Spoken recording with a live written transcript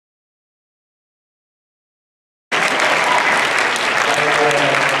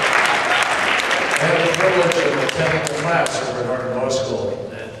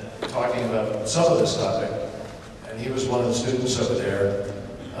some of this topic, and he was one of the students over there,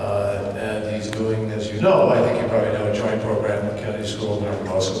 and he's doing, as you know, I think you probably know, a joint program at Kennedy School and Harvard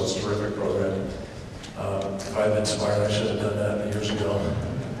Law School. It's a terrific program. If I'd been smart, I should have done that years ago.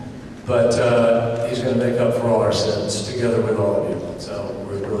 But he's going to make up for all our sins, together with all of you. So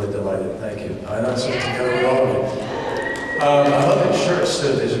we're really delighted. Thank you. I know, so together with all of you. I love these shirts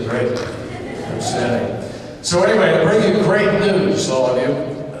too. These are great. Outstanding. So anyway, to bring you great news, all of you.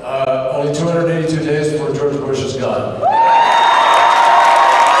 Only 282 days before George Bush is gone.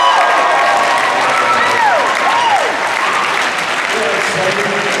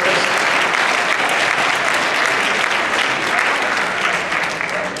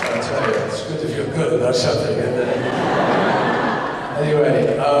 Something.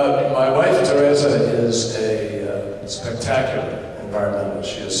 Anyway, my wife Teresa is a spectacular environmentalist.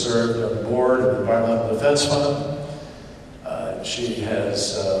 She has served on the board of the Environmental Defense Fund. She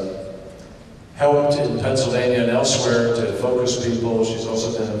has helped in Pennsylvania and elsewhere to focus people. She's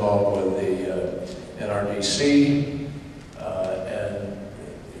also been involved with the NRDC and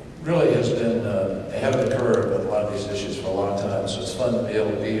really has been ahead of the curve with a lot of these issues for a long time. So it's fun to be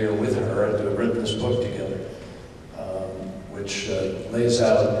able to be here with her and to have written this book together, which lays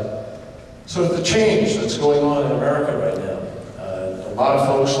out sort of the change that's going on in America right now. A lot of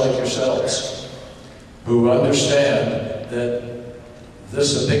folks like yourselves who understand that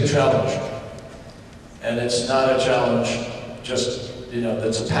this is a big challenge, and it's not a challenge just,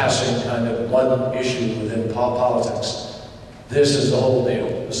 that's a passing kind of one issue within politics. This is the whole deal.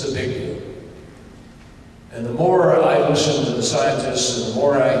 This is a big deal. And the more I listen to the scientists and the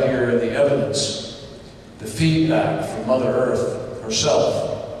more I hear the evidence, the feedback from Mother Earth herself,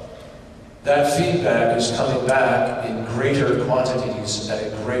 that feedback is coming back in greater quantities at a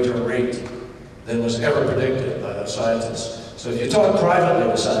greater rate than was ever predicted by the scientists. So if you talk privately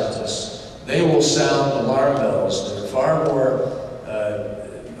with scientists, they will sound alarm bells that are far more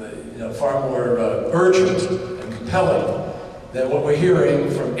urgent and compelling than what we're hearing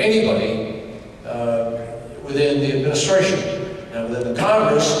from anybody within the administration. Now, within the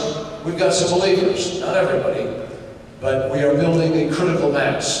Congress, we've got some believers, not everybody, but we are building a critical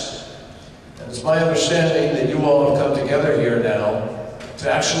mass. And it's my understanding that you all have come together here now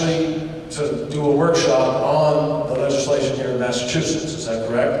to actually do a workshop on the legislation here in Massachusetts. Is that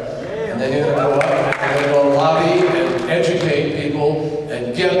correct? And then you're going to go out and you're going to lobby and educate people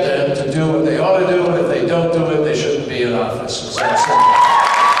and get them to do what they ought to do, and if they don't do it, they shouldn't be in office. It's that simple.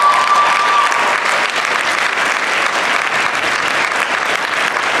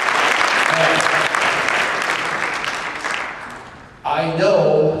 I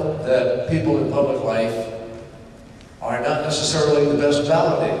know that people in public life are not necessarily the best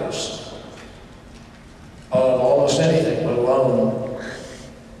validators of almost anything, let alone,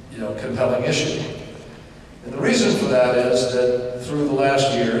 compelling issue. And the reason for that is that through the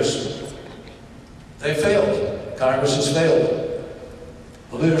last years, they failed. Congress has failed.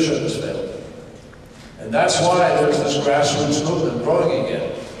 The leadership has failed. And that's why there's this grassroots movement growing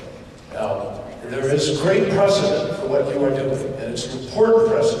again. Now, there is great precedent for what you are doing, and it's an important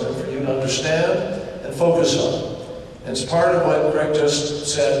precedent for you to understand and focus on. And it's part of what Greg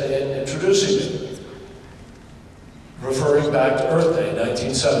just said in introducing me, referring back to Earth Day,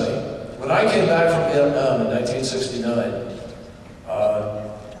 1970. When I came back from Vietnam in 1969,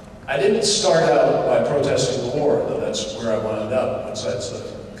 I didn't start out by protesting the war, though that's where I wound up once I'd sort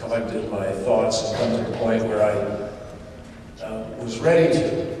of collected my thoughts and come to the point where I was ready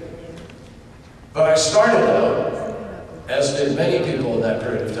to. But I started out, as did many people in that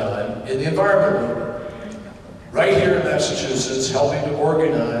period of time, in the environment movement. Right here in Massachusetts, helping to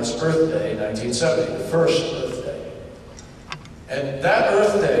organize Earth Day 1970, the first Earth Day. And that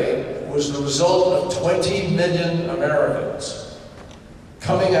Earth Day was the result of 20 million Americans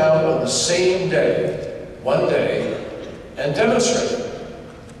coming out on the same day, one day, and demonstrating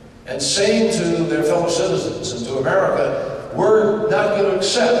and saying to their fellow citizens and to America, we're not going to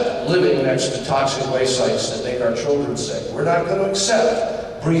accept living next to toxic waste sites that make our children sick. We're not going to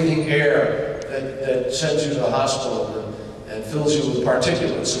accept breathing air that sends you to the hospital and fills you with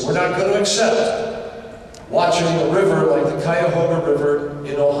particulates. And we're not going to accept watching a river like the Cuyahoga River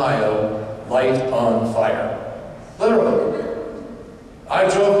in Ohio light on fire. Literally. I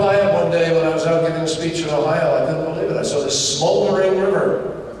drove by it one day when I was out giving a speech in Ohio. I couldn't believe it. I saw this smoldering river.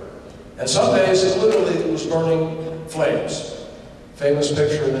 And some days it literally was burning flames. Famous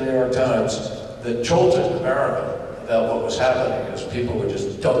picture in the New York Times that jolted America about what was happening as people were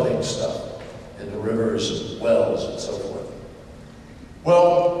just dumping stuff into rivers and wells and so forth.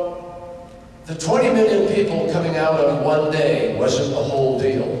 Well, the 20 million people coming out on one day wasn't the whole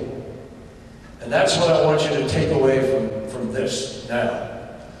deal. And that's what I want you to take away from this now.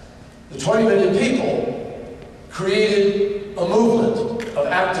 The 20 million people created a movement of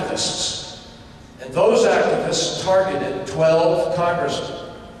activists. And those activists targeted 12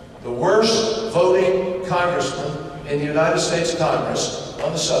 congressmen, the worst voting congressmen in the United States Congress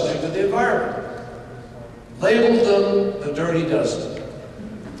on the subject of the environment. Labeled them the Dirty Dozen.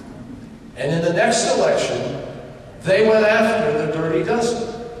 And in the next election, they went after the Dirty Dozen.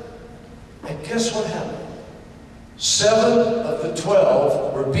 And guess what happened? 7 of the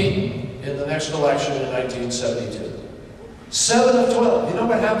 12 were beaten in the next election in 1972. 7 of 12. You know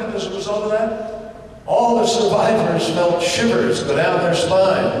what happened as a result of that? All the survivors felt shivers go down their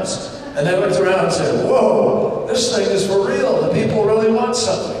spines. And they looked around and said, whoa, this thing is for real. The people really want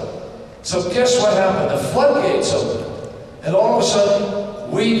something. So guess what happened? The floodgates opened. And all of a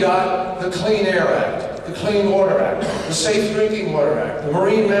sudden, we got the Clean Air Act, the Clean Water Act, the Safe Drinking Water Act, the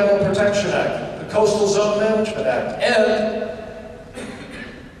Marine Mammal Protection Act, the Coastal Zone Management Act, and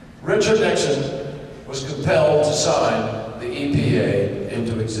Richard Nixon was compelled to sign the EPA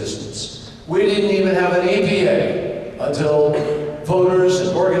into existence. We didn't even have an EPA until voters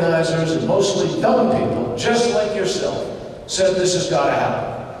and organizers and mostly young people, just like yourself, said this has got to happen.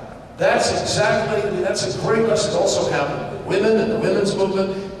 That's exactly, I mean, that's a great lesson. It also happened with women and the women's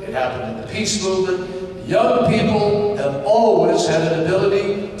movement. It happened in the peace movement. Young people have always had an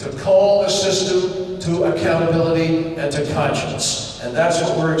ability to call the system to accountability and to conscience. And that's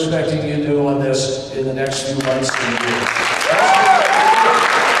what we're expecting you to do on this in the next few months and years.